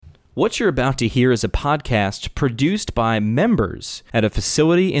What you're about to hear is a podcast produced by members at a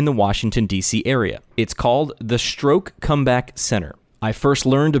facility in the Washington, D.C. area. It's called the Stroke Comeback Center. I first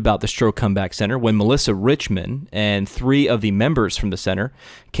learned about the Stroke Comeback Center when Melissa Richmond and 3 of the members from the center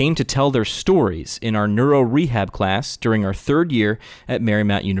came to tell their stories in our neuro rehab class during our 3rd year at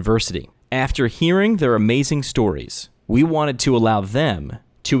Marymount University. After hearing their amazing stories, we wanted to allow them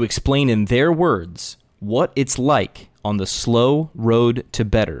to explain in their words what it's like on the slow road to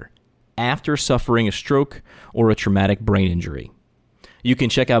better after suffering a stroke or a traumatic brain injury. You can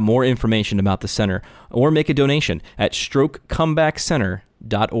check out more information about the center or make a donation at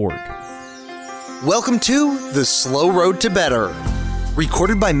strokecomebackcenter.org. Welcome to The Slow Road to Better,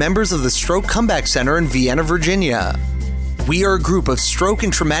 recorded by members of the Stroke Comeback Center in Vienna, Virginia. We are a group of stroke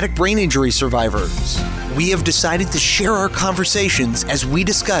and traumatic brain injury survivors. We have decided to share our conversations as we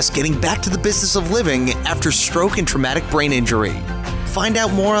discuss getting back to the business of living after stroke and traumatic brain injury. Find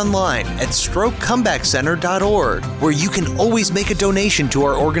out more online at strokecomebackcenter.org, where you can always make a donation to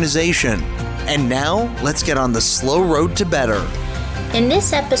our organization. And now, let's get on the slow road to better. In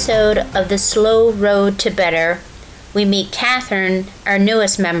this episode of The Slow Road to Better, we meet Catherine, our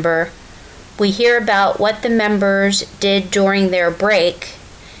newest member. We hear about what the members did during their break,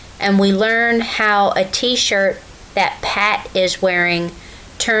 and we learn how a t-shirt that Pat is wearing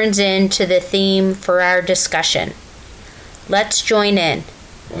turns into the theme for our discussion. Let's join in.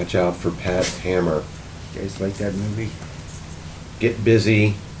 Watch out for Pat Hammer. You guys like that movie? Get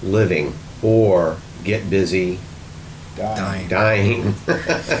busy living or get busy dying.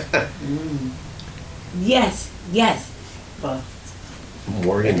 Yes. But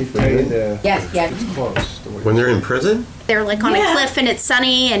Morgan Tell you Freeman. yes. it's close. When they're in prison? They're like on a cliff and it's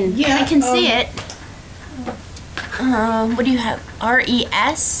sunny and I can see it. What do you have?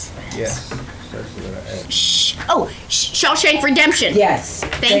 R-E-S? Yes. Starts with an S. Shawshank Redemption. Yes.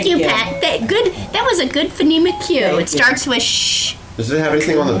 Thank you, Pat. That was a good phonemic cue. Thank It starts with shh. Does it have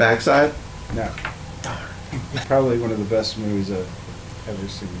anything on the backside? No. Probably one of the best movies I've ever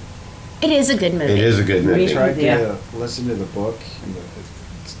seen. It is a good movie. It is a good movie. I tried Yeah. to listen to the book. And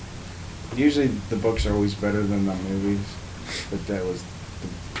usually the books are always better than the movies, but that was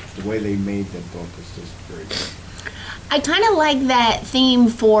the way they made the book was just very good. I kind of like that theme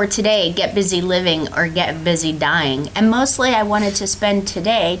for today, get busy living or get busy dying. And mostly I wanted to spend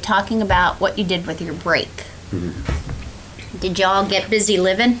today talking about what you did with your break. Mm-hmm. Did y'all get busy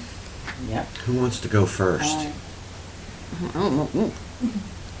living? Yep. Who wants to go first?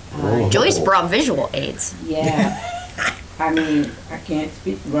 Joyce brought visual aids. Yeah. I mean, I can't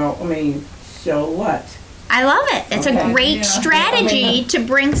speak. Well, so what? I love it. It's a Okay. great Yeah. strategy to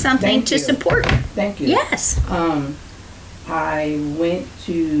bring something Thank to you. support. Thank you. Yes. I went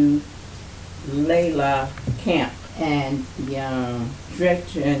to Layla camp and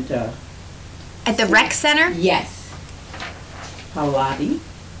stretch and At the rec center? yes, Pilates,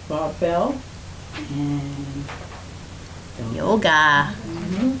 barbell, and Yoga.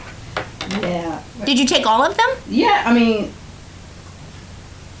 yeah, Did you take all of them? yeah. I mean,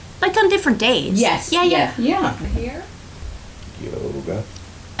 Like on different days? yes, Yeah. Here? Yoga.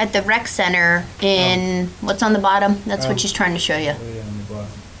 At the rec center in, what's on the bottom? That's what she's trying to show you. Way on the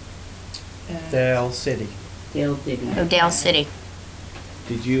bottom. Dale City. Dale City. Oh, Dale City.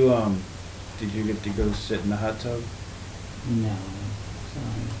 Did you get to go sit in the hot tub? No.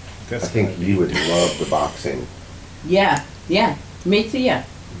 I think you would love the boxing. Yeah. Me too. Yeah.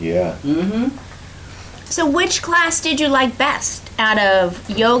 Yeah. Mm-hmm. So which class did you like best out of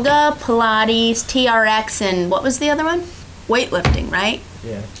yoga, Pilates, TRX, and what was the other one? Weightlifting, right?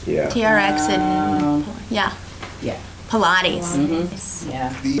 Yeah. Yeah. TRX and, yeah, Yeah. Pilates. Mm-hmm.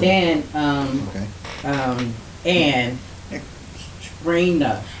 Yeah. Then and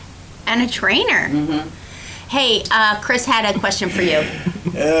trainer. And a trainer. Mm-hmm. Hey, Chris had a question for you.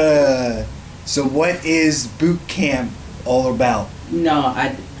 So what is boot camp all about? No,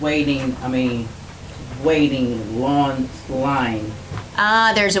 waiting long line.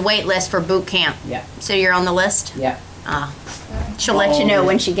 There's a wait list for boot camp. Yeah. So you're on the list? Yeah. She'll let you know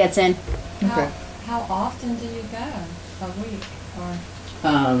when she gets in. How often do you go? A week or?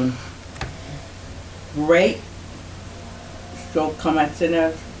 Break. Stroke Comeback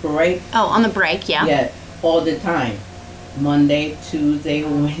Center break. Oh, on the break, yeah. Yeah, all the time. Monday, Tuesday,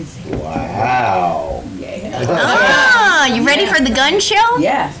 Wednesday. Wow. Yeah. Ah, you ready for the gun show?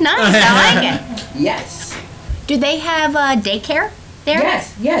 Yeah. Nice, I like it. Yes. Do they have daycare there?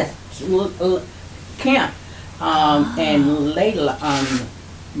 Yes. Camp. And Layla,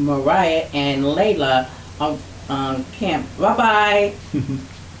 Mariah and Layla camp. Bye-bye.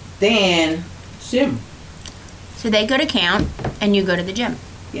 Then gym. So they go to camp and you go to the gym.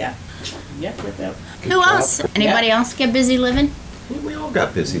 Yeah. Yep. Who else? Anybody else get busy living? We all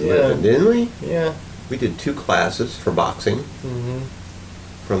got busy living, didn't we? Yeah. We did 2 classes for boxing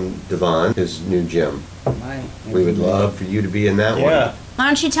from Devon, his new gym. We would love for you to be in that one. Why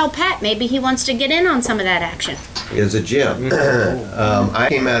don't you tell Pat? Maybe he wants to get in on some of that action. It's a gym. I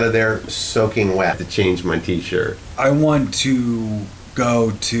came out of there soaking wet to change my t-shirt. I want to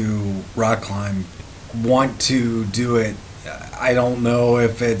go to rock climb. Want to do it. I don't know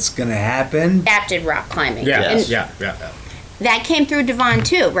if it's gonna happen. Adapted rock climbing. Yes. Yeah. That came through Devon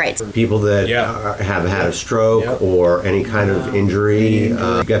too, right? People that have had a stroke or any kind of injury.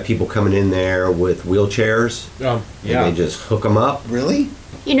 You've got people coming in there with wheelchairs. And they just hook them up. Really?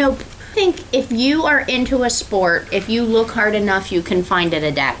 You know, I think if you are into a sport, if you look hard enough, you can find it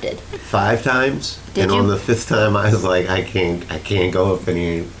adapted. 5 times. Did and you? on the 5th time, I was like, I can't go up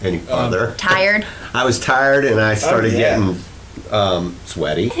any farther. Tired? I was tired, and I started getting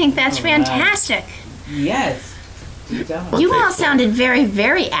sweaty. I think that's fantastic. Yes. You all sounded very,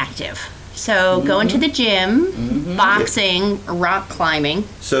 very active. So going to the gym, boxing, rock climbing.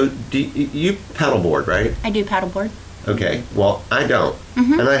 So do you paddleboard, right? I do paddleboard. Okay. Well, I don't,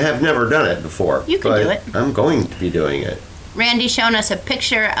 and I have never done it before. You can but do it. I'm going to be doing it. Randy's shown us a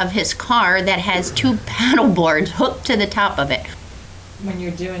picture of his car that has 2 paddle boards hooked to the top of it. When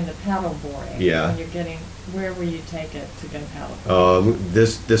you're doing the paddle boarding, Yeah. where will you take it to go paddle?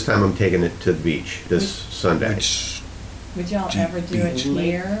 This time I'm taking it to the beach this Sunday. Would y'all ever do it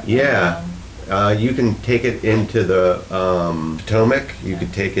here? Yeah. You can take it into the Potomac. You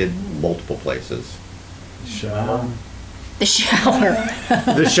could take it multiple places. Shower. The shower.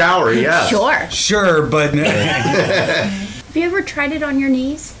 The shower, yes. Sure, but Have you ever tried it on your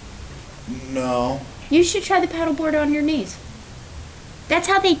knees? no. You should try the paddleboard on your knees. That's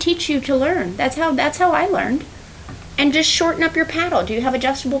how they teach you to learn. That's how I learned. And just shorten up your paddle. Do you have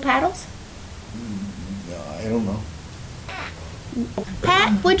adjustable paddles? I don't know.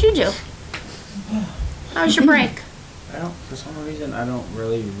 Pat, what'd you do? How was your break? For some reason, I don't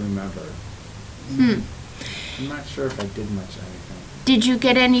really remember. I'm not sure if I did much anything. Did you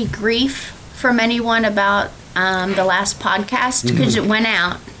get any grief from anyone about the last podcast? Because it went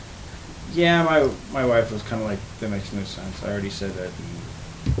out. Yeah, my wife was kind of like, that makes no sense. I already said that.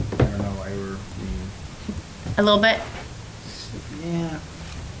 And I don't know why we're. A little bit? Yeah.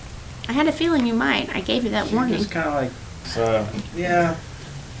 I had a feeling you might. I gave you that warning. Just kind of like. So yeah.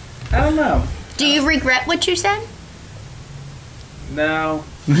 I don't know. Do you regret what you said? No.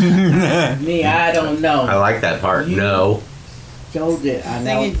 Me, I don't know. I like that part. No. Showed it. I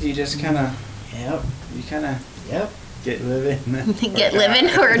know. think you just kind of. Yep. You kind of. Yep. Get living. Get living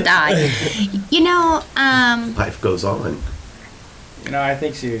or die. You know, Life goes on. You know, I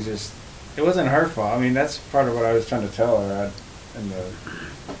think she was just. It wasn't her fault. I mean, that's part of what I was trying to tell her in the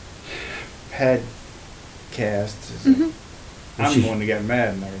podcast. I'm the one that got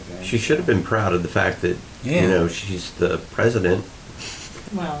mad and everything. She should have been proud of the fact that she's the president.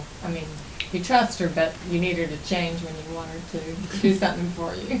 Well, I mean, you trust her, but you need her to change when you want her to do something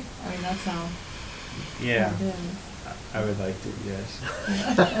for you. I mean, that's how Yeah, it is. I would like to. Yes.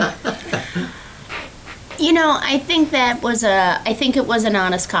 you know, I think it was an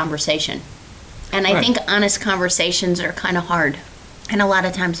honest conversation. And I think honest conversations are kind of hard. And a lot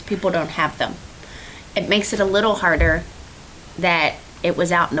of times people don't have them. It makes it a little harder that it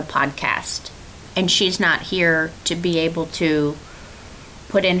was out in a podcast. And she's not here to be able to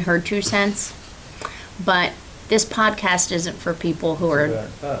put in her 2 cents. But this podcast isn't for people who are...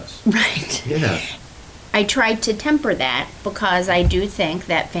 us. Right. Yeah. I tried to temper that because I do think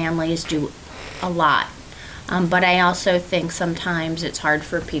that families do a lot. But I also think sometimes it's hard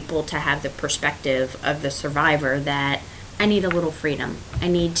for people to have the perspective of the survivor that I need a little freedom. I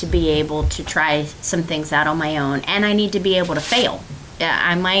need to be able to try some things out on my own, and I need to be able to fail. Yeah,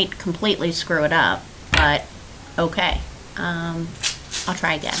 I might completely screw it up, but okay. I'll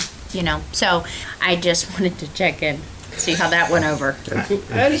try again, you know. So I just wanted to check in, see how that went over.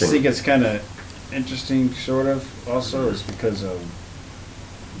 I just think it's kind of interesting, sort of, also, is because of,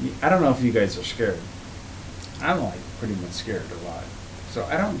 I don't know if you guys are scared. I'm like pretty much scared a lot. So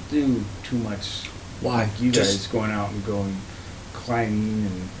I don't do too much. Why? Like you guys going out and going climbing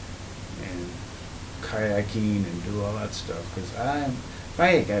and kayaking and do all that stuff. Because if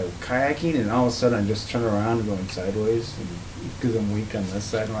I go kayaking and all of a sudden I just turn around and going sideways because I'm weak on this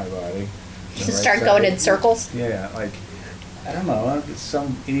side of my body. You start going in circles? Yeah, like, I don't know,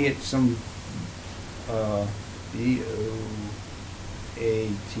 some idiot, B-O-A-T.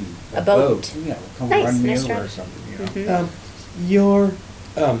 A boat. You know, come Nice, run me nice over try. or something, you know. Mhm. You're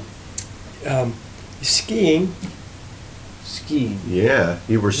skiing. skiing. Yeah,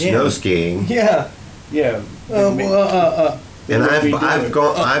 you were snow skiing. Yeah. Yeah. And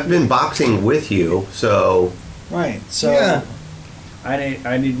I've been boxing with you, so Right. So. Yeah.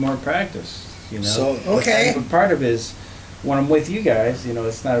 I need more practice. You know. So, okay. But part of it is when I'm with you guys, you know,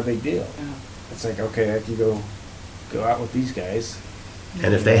 it's not a big deal. It's like, okay, I can go out with these guys.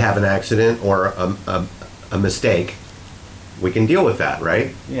 and if they have an accident or a mistake, we can deal with that,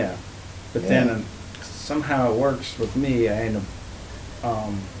 right? Yeah. But then somehow it works with me. I end up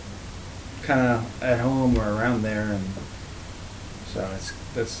kind of at home or around there, and so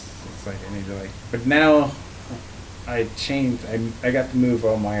it's like I need to like. But now I changed. I got to move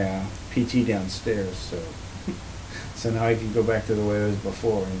all my PT downstairs, so now I can go back to the way it was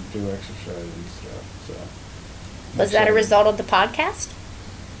before and do exercise and stuff. So Was that a result of the podcast?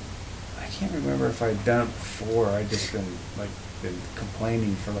 I can't remember if I'd done it before. I just been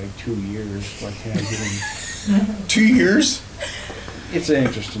complaining for like 2 years. Like, hey, I didn't. 2 years? It's an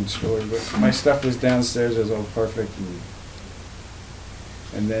interesting story, but my stuff was downstairs. It was all perfect,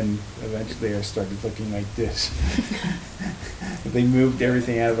 and then eventually I started looking like this. They moved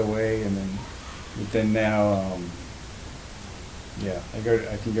everything out of the way, but then now, I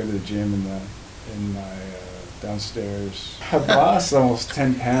can go to the gym in my downstairs. I've lost almost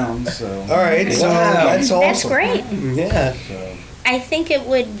 10 pounds, so. All right, so that's awesome. That's great. Yeah. So. I think it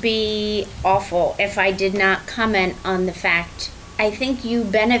would be awful if I did not comment on the fact I think you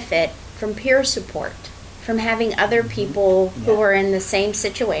benefit from peer support, from having other people who are in the same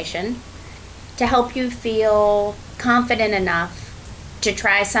situation to help you feel confident enough to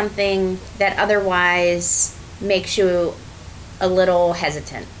try something that otherwise makes you a little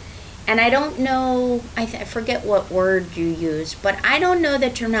hesitant. And I don't know, I forget what word you used, but I don't know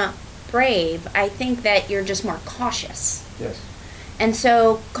that you're not brave. I think that you're just more cautious. Yes. And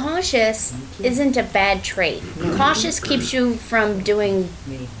so cautious isn't a bad trait. Cautious keeps you from doing...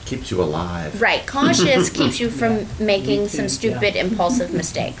 Keeps you alive. Right. Cautious keeps you from making some stupid, impulsive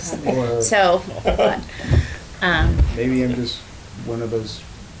mistakes. So, but, maybe I'm just one of those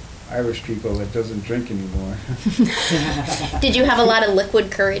Irish people that doesn't drink anymore. Did you have a lot of liquid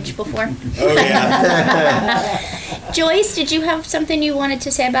courage before? Oh, yeah. Joyce, did you have something you wanted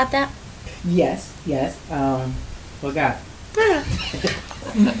to say about that? Yes. Forgot.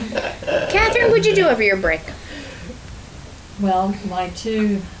 Catherine, what'd you do over your break? Well, my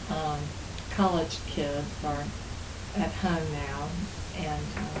two college kids are at home now, and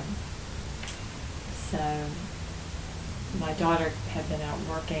so my daughter had been out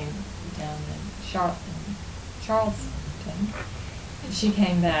working down in Charleston, and she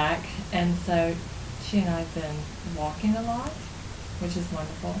came back, and so she and I have been walking a lot, which is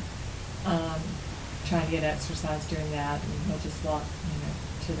wonderful. Trying to get exercise during that, and we'll just walk,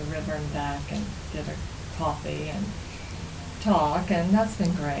 to the river and back and get a coffee and talk, and that's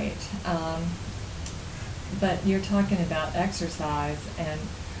been great. But you're talking about exercise, and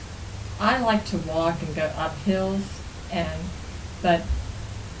I like to walk and go up hills, but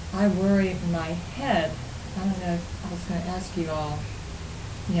I worry my head. I don't know if I was going to ask you all,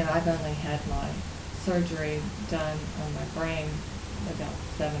 I've only had my surgery done on my brain about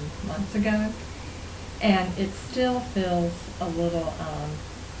 7 months ago. And it still feels a little,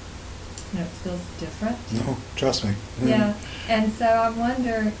 it feels different. No, trust me. Yeah, and so I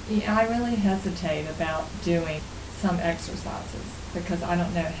wonder, I really hesitate about doing some exercises because I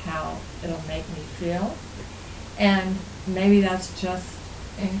don't know how it'll make me feel. And maybe that's just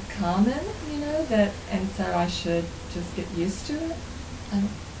in common, and so I should just get used to it.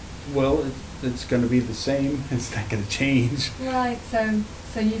 Well, it's going to be the same. It's not going to change. Right,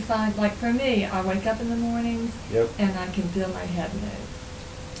 so you find, like for me, I wake up in the mornings and I can feel my head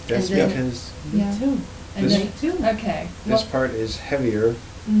move. That's because Okay. This part is heavier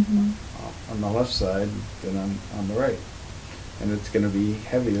on the left side than on the right. And it's going to be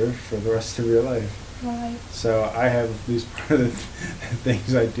heavier for the rest of your life. Right. So I have these part of the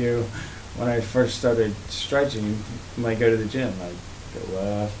things I do when I first started stretching. When I go to the gym, I go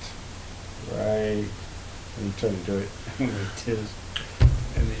left, right, and you try to do it like this.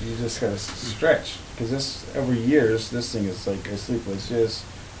 And you just gotta stretch, because this over years this thing is like I sleep with this.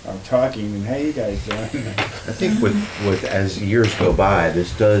 I'm talking, and how you guys doing? I think with as years go by,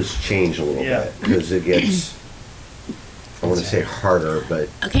 this does change a little bit because it gets. I want to say harder, but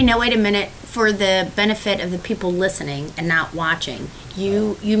Okay, now wait a minute. For the benefit of the people listening and not watching,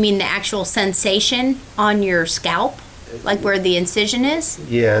 you mean the actual sensation on your scalp, like where the incision is?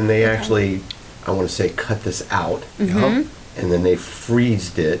 yeah, and they actually, I want to say, cut this out, and then they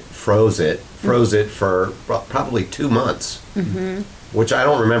froze it for probably 2 months, which I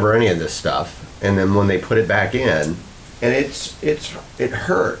don't remember any of this stuff. And then when they put it back in, and it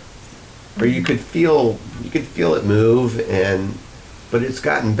hurt, or you could feel it move, but it's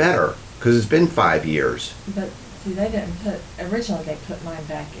gotten better because it's been 5 years. But see, originally they put mine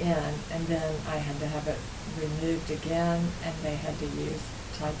back in, and then I had to have it removed again, and they had to use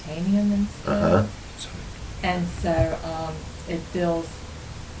titanium instead. And so it feels,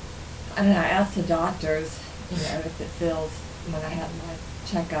 I don't know, I asked the doctors, if it feels, when I had my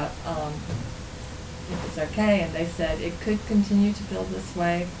checkup, if it's okay, and they said it could continue to feel this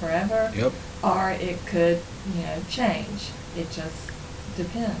way forever, or it could, change. It just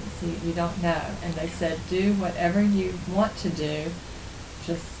depends. You don't know. And they said, do whatever you want to do,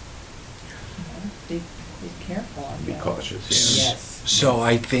 just be careful. I Be guess. cautious. Yeah. Yes. So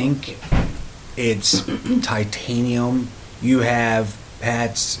I think it's titanium. You have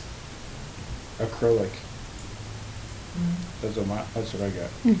Pat's. Acrylic. That's what I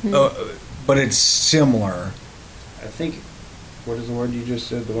got. But it's similar. I think, what is the word you just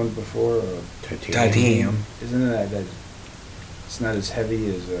said, the one before? Titanium. Isn't that it's not as heavy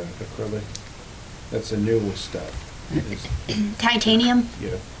as acrylic? That's the newest stuff. Titanium?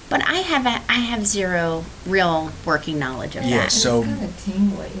 Yeah. But I have zero real working knowledge of Yeah, that. so- It's kind of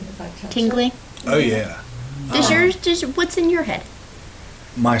tingly if I touch Tingly? it. Oh yeah. What's in your head?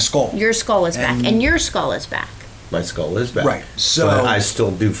 My skull. Your skull is back, and your skull is back. My skull is back. Right, so- but I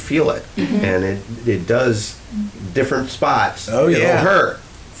still do feel it, and it does different spots. Oh, It'll yeah. hurt.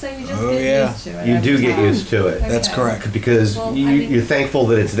 So you just Oh, get yeah. used to it. You every do get time. used to it. That's Okay. correct. Because Well, you're thankful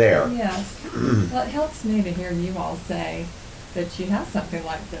that it's there. Yes. Well, it helps me to hear you all say that you have something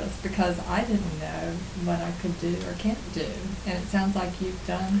like this, because I didn't know what I could do or can't do. And it sounds like you've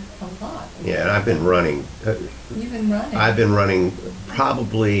done a lot. Yeah, and I've been running. You've been running. I've been running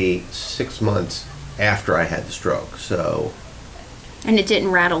probably 6 months after I had the stroke, so And it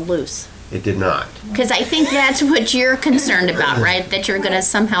didn't rattle loose. it did not. Because I think that's what you're concerned about, right? That you're going to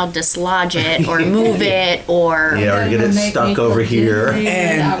somehow dislodge it or move it or... Yeah, or It get would it make me stuck feel over here. dizzy,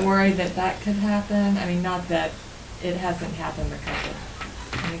 And- I worry that could happen. I mean, not that it hasn't happened because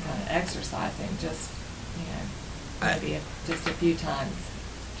of any kind of exercising, just, maybe just a few times,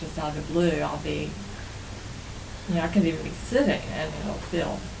 just out of the blue, I'll be, I could even be sitting and it'll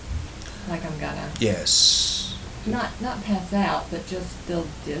feel like I'm gonna, Yes. not pass out, but just feel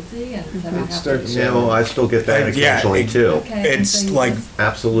dizzy, and so I have to. starts- Yeah, well, I still get that Yeah. occasionally too. Okay, and It's so you like- just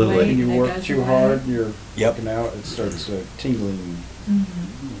Absolutely. When wait. you It work goes too away. hard, you're Yep. working out, it starts tingling. Mhm.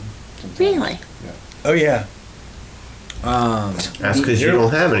 Sometimes. Really? Yeah. Oh yeah. That's because you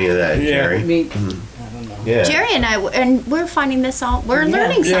don't have any of that, Jerry. Me, I don't know. Yeah. Jerry and I, and we're finding this all, we're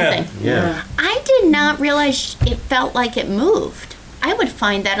learning something. Yeah. I did not realize it felt like it moved. I would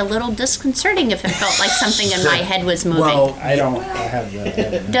find that a little disconcerting if it felt like something in my head was moving. Well, I have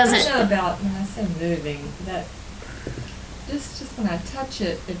that. Does I it? know about, when I say moving, that just when I touch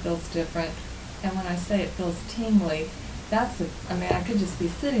it, it feels different. And when I say it feels tingly, I could just be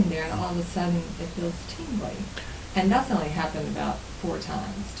sitting there and all of a sudden it feels tingly. And that's only happened about 4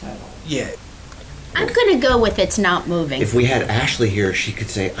 times total. yeah. I'm going to go with it's not moving. If we had Ashley here, she could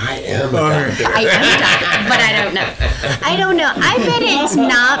say, I am a doctor. I am a doctor, but I don't know. I don't know. I bet it's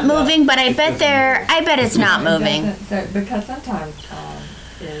not moving, but I bet it's not moving. So, because sometimes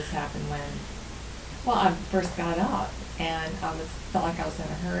it has happened when, I first got up and felt like I was in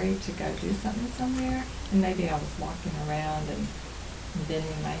a hurry to go do something somewhere, and maybe I was walking around and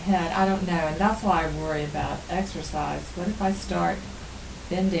bending my head. I don't know, and that's why I worry about exercise. What if I start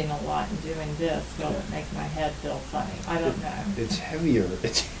bending a lot and doing this? Will it make my head feel funny? I don't know. It's heavier.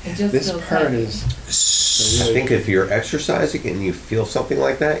 It just This feels part heavy. is. I think if you're exercising and you feel something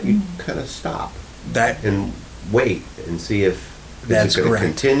like that, you kind of stop That and wait and see if That's it's going to correct.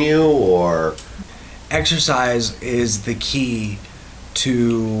 continue or. exercise is the key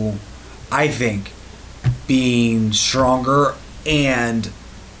to, I think, being stronger and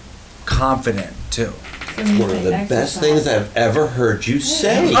confident too. So when you One of say the best exercise- things I've ever heard you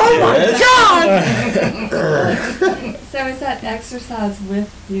say. Oh my Chris. God! So is that exercise with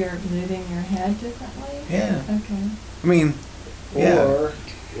your moving your head differently? Yeah. Okay. I mean, yeah. Or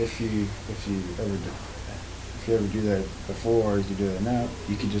if you ever do that before, as you do it now,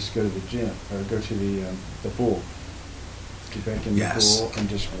 you can just go to the gym or go to the pool. Get back in Yes. the pool and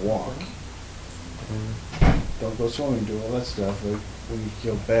just walk. Don't go swimming, do all that stuff. But when you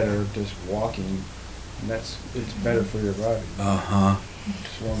feel better, just walking, and it's better for your body. Uh-huh.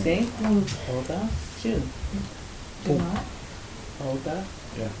 Swimming. See? Hold up. Shoot. Do what? Hold up.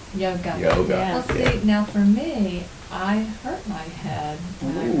 Yeah. Yoga. Yoga. Well, Yeah. see, now for me, I hurt my head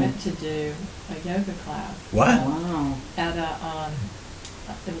when I Ooh. went to do a yoga class What? Wow. at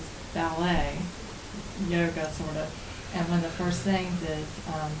it was ballet, yoga sort of, And one of the first things is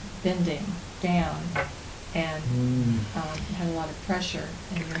bending down and you have a lot of pressure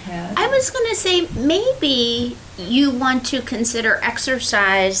in your head. I was going to say maybe you want to consider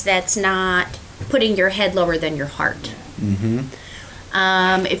exercise that's not putting your head lower than your heart. Mm-hmm.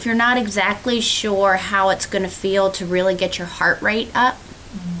 If you're not exactly sure how it's going to feel to really get your heart rate up,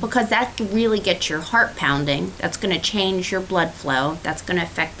 because that really gets your heart pounding, that's going to change your blood flow, that's going to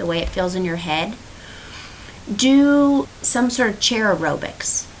affect the way it feels in your head, do some sort of chair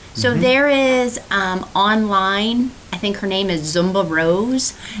aerobics. So there is online, I think her name is Zumba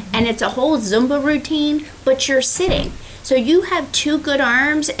Rose, and it's a whole Zumba routine, but you're sitting. So you have 2 good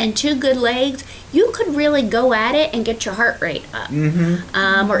arms and 2 good legs. You could really go at it and get your heart rate up.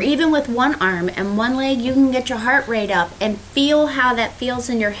 Or even with 1 arm and 1 leg, you can get your heart rate up and feel how that feels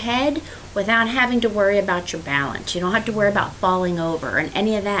in your head without having to worry about your balance. You don't have to worry about falling over and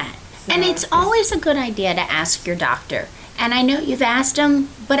any of that. And it's always a good idea to ask your doctor. And I know you've asked them,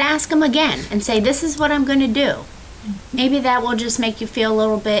 but ask them again and say, this is what I'm going to do. Maybe that will just make you feel a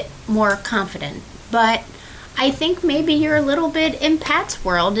little bit more confident. But I think maybe you're a little bit in Pat's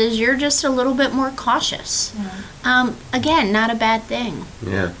world, is you're just a little bit more cautious. Again, not a bad thing.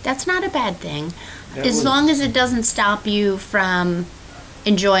 Yeah. That's not a bad thing. As long as it doesn't stop you from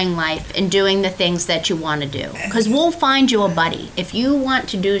enjoying life and doing the things that you want to do. Because we'll find you a buddy. If you want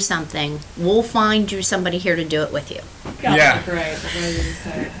to do something, we'll find you somebody here to do it with you. That'd be great. The way you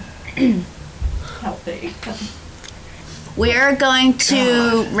said it. Healthy. We're going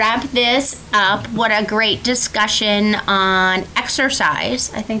to wrap this up. What a great discussion on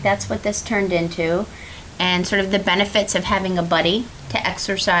exercise. I think that's what this turned into. And sort of the benefits of having a buddy to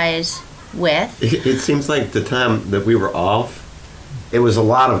exercise with. It seems like the time that we were off, it was a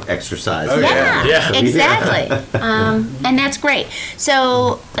lot of exercise. Yeah, exactly. And that's great.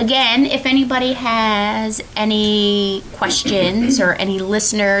 So, again, if anybody has any questions or any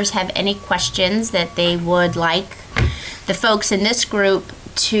listeners have any questions that they would like the folks in this group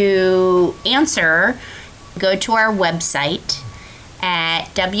to answer, go to our website at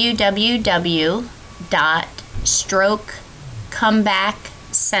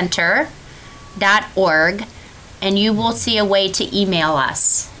www.strokecomebackcenter.org, and you will see a way to email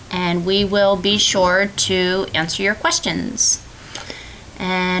us, and we will be sure to answer your questions.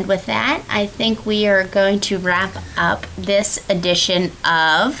 And with that, I think we are going to wrap up this edition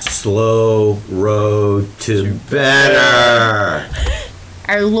of Slow Road to Better.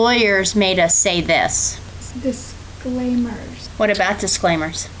 Our lawyers made us say this. Disclaimers. What about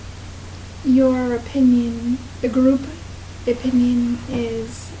disclaimers? Your opinion, the group opinion,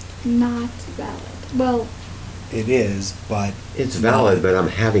 is not valid. Well, It is, but It's valid, but I'm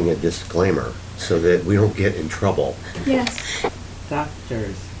having a disclaimer so that we don't get in trouble. yes.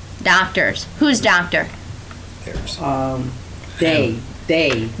 Doctors. Who's doctor? there's.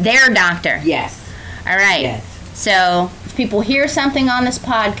 They. Their doctor. Yes. All right. Yes. So if people hear something on this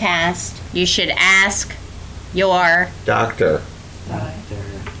podcast, you should ask your Doctor.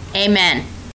 Amen.